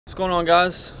What's going on,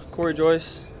 guys?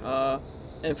 Joyce,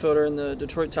 infielder in the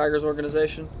Detroit Tigers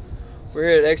organization. We're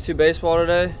here at X2 Baseball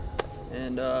today,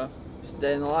 and it's a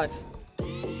day in the life.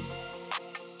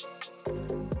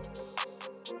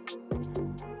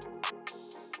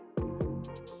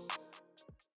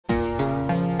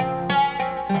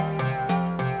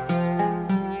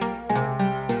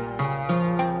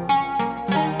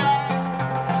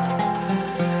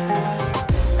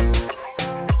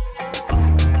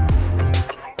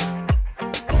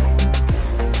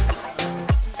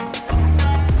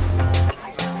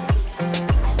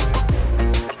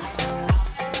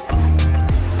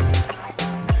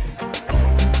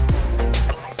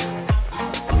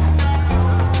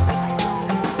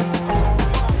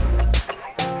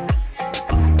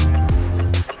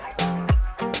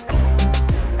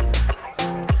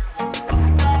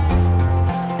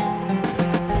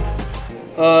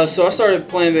 So I started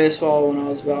playing baseball when I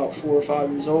was about 4 or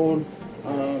 5 years old.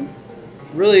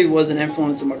 Really was an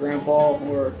influence of my grandpa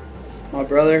or my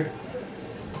brother.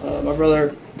 My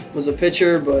brother was a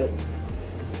pitcher, but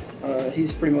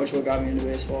he's pretty much what got me into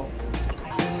baseball.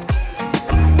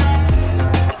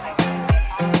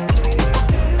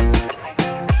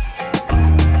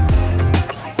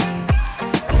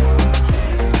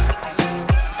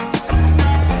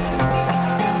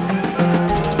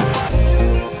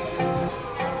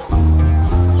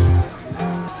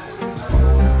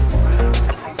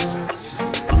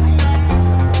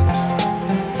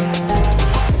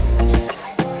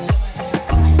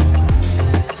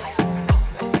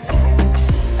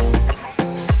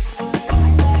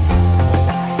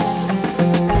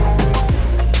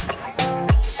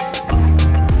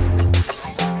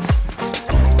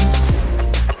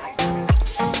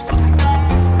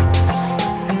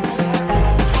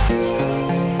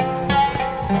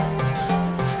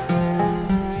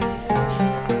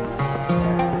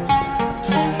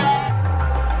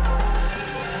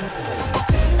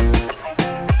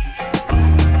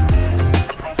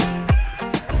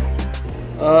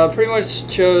 Pretty much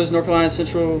chose North Carolina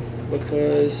Central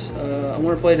because I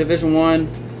wanted to play Division I,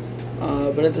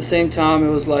 but at the same time it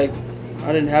was like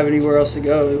I didn't have anywhere else to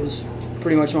go. It was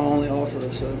pretty much my only offer,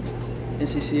 so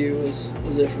NCCU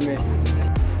was it for me.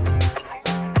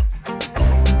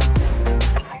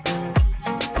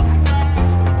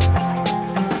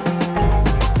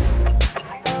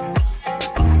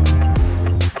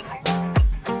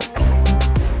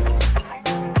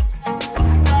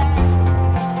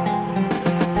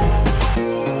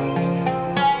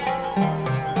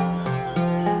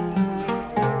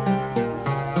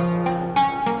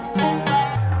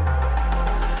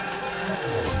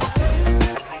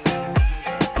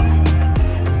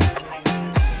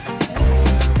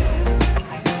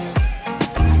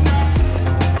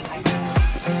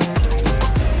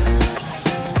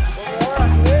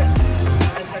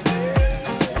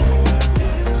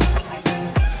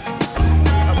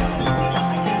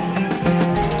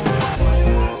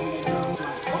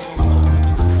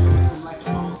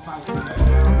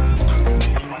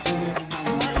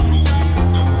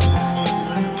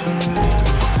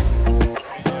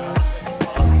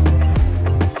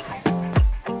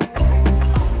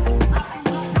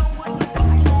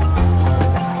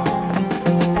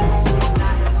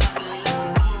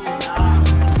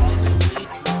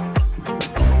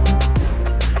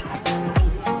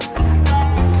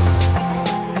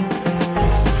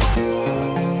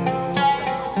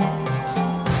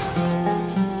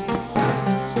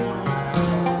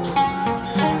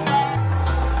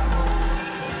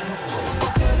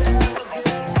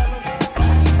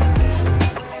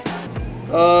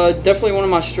 Definitely one of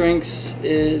my strengths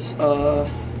is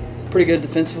pretty good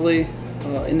defensively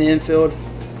in the infield.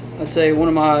 I'd say one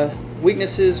of my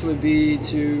weaknesses would be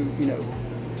to,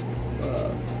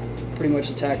 pretty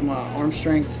much attack my arm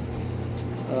strength.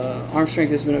 Arm strength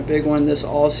has been a big one this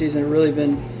all season. Really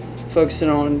been focusing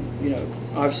on,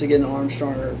 obviously getting the arm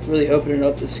stronger, really opening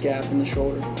up the scap and the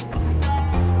shoulder.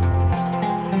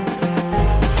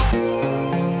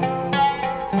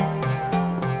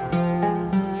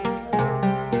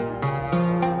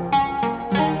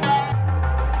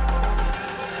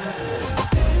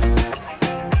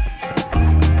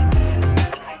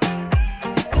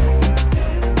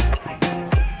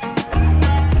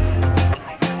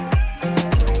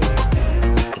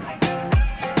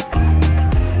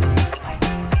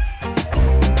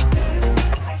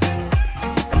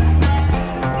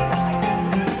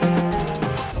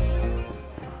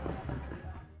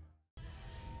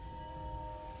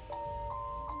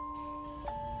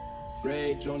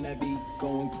 Rage on that beat,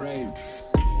 going crazy.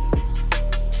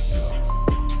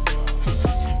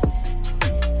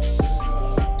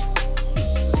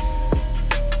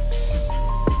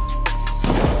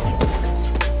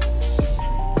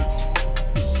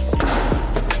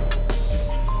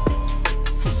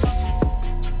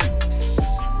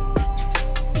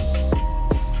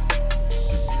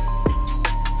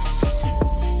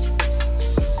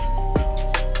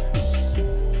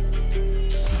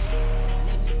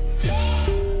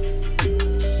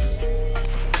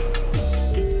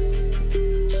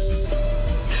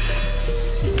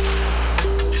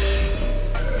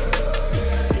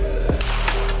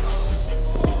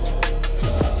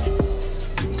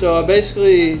 So I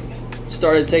basically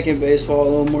started taking baseball a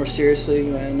little more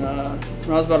seriously when I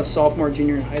was about a sophomore,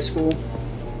 junior in high school.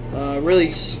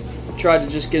 Really tried to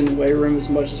just get in the weight room as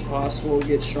much as possible,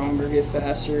 get stronger, get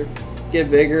faster,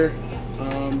 get bigger.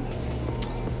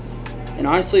 And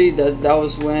honestly, that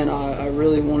was when I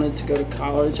really wanted to go to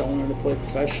college. I wanted to play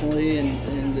professionally,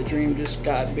 and the dream just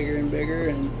got bigger and bigger,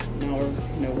 and now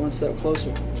we're one step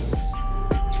closer.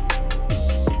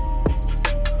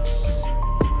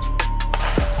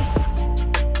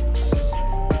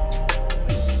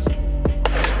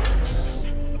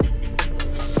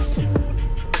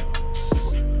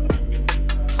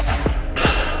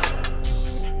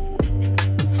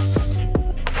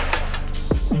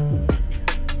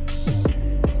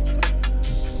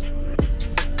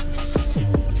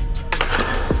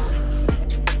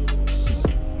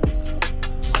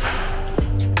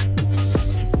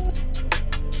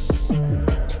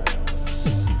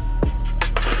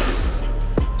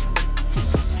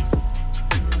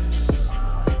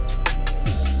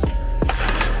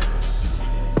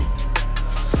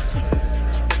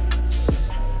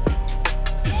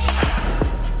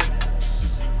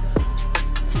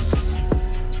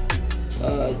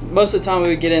 Most of the time we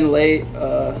would get in late,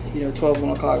 12,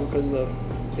 1 o'clock because of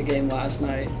the game last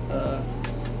night.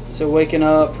 So waking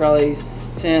up probably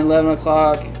 10, 11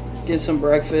 o'clock, get some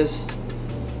breakfast,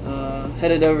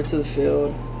 headed over to the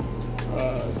field,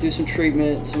 do some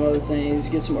treatment, some other things,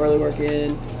 get some early work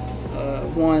in.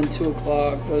 1, 2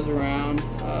 o'clock goes around,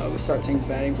 we start taking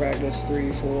batting practice,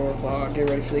 3, 4 o'clock, get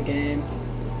ready for the game.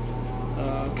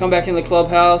 Come back in the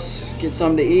clubhouse, get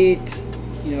something to eat,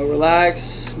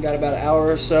 relax, got about an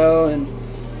hour or so, and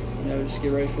just get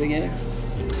ready for the game.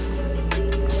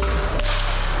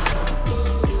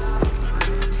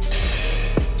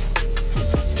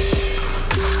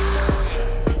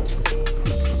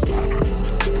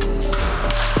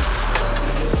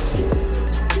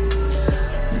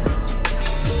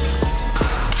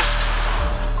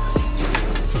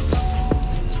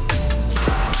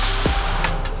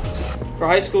 For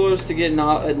high schoolers to get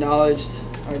acknowledged,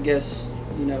 I guess,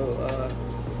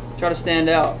 try to stand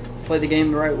out, play the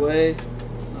game the right way,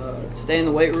 stay in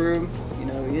the weight room, you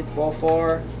hit the ball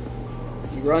far,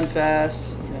 you run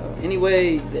fast, any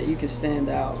way that you can stand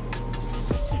out.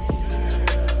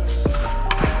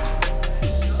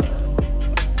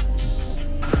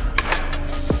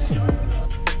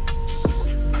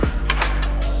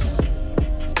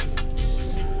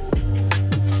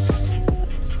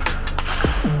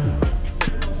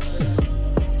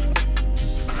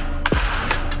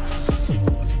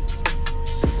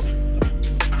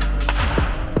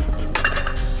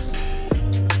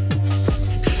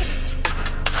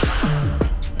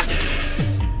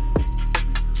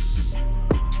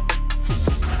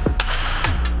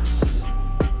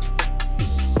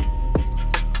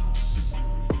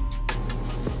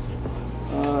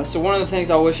 So one of the things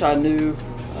I wish I knew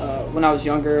when I was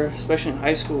younger, especially in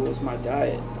high school, was my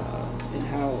diet and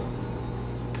how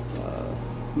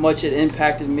much it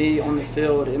impacted me on the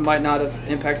field. It might not have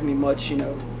impacted me much,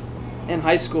 in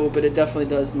high school, but it definitely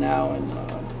does now. And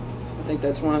I think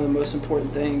that's one of the most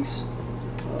important things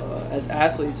as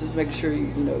athletes, is making sure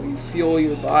you fuel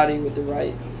your body with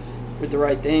the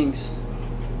right things.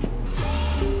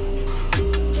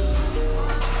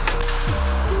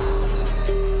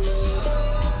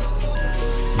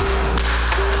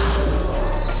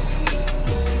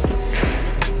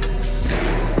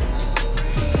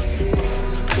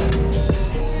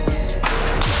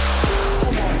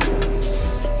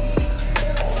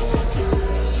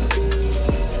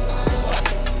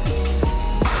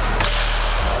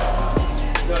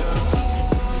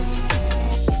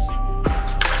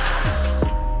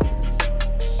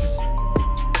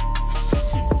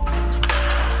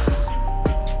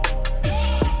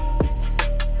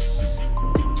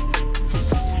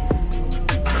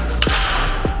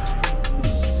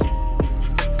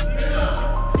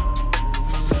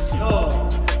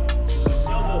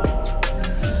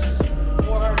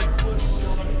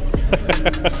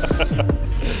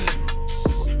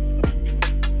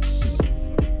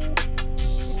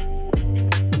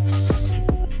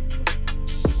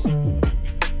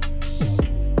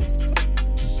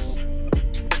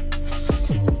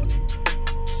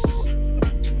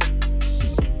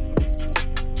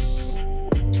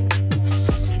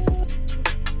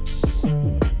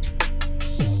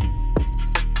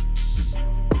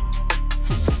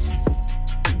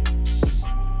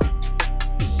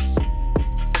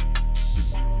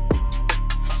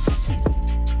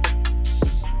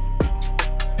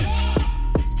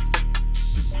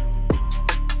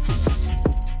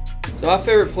 So my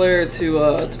favorite player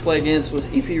to play against was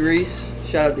EP Reese.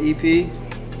 Shout out to EP.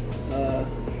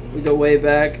 We go way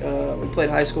back. We played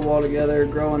high school ball together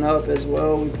growing up as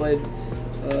well. We played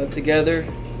together.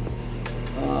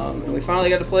 And we finally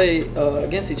got to play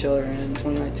against each other in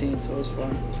 2019, so it was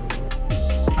fun.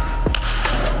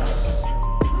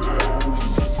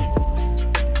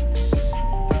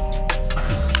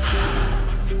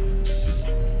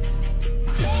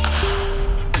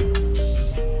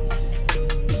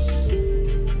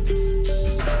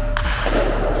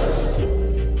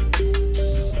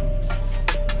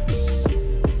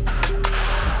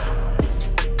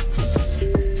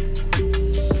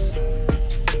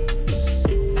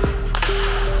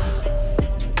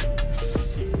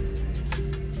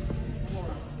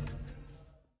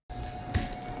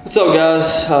 What's up,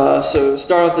 guys? So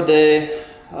start off the day,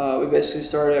 we basically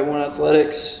started at 1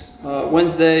 Athletics.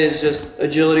 Wednesday is just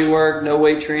agility work, no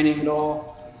weight training at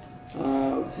all.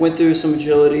 Went through some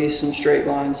agility, some straight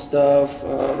line stuff,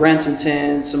 ran some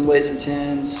 10s, some laser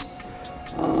 10s,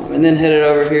 and then headed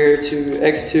over here to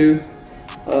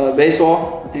X2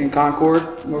 baseball in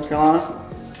Concord, North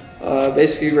Carolina.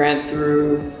 Basically ran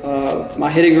through my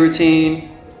hitting routine,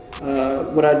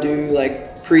 what I do like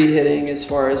pre-hitting as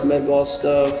far as med ball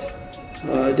stuff.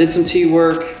 Did some tee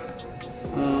work,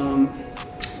 and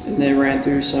then ran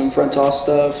through some front toss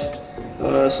stuff,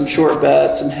 some short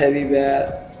bat, some heavy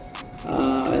bat,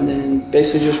 and then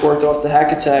basically just worked off the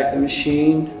hack attack, the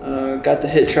machine. Got the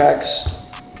hit tracks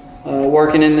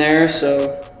working in there,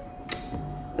 so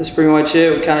that's pretty much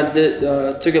it. We kind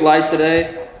of took it light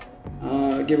today.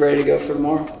 Get ready to go for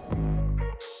tomorrow.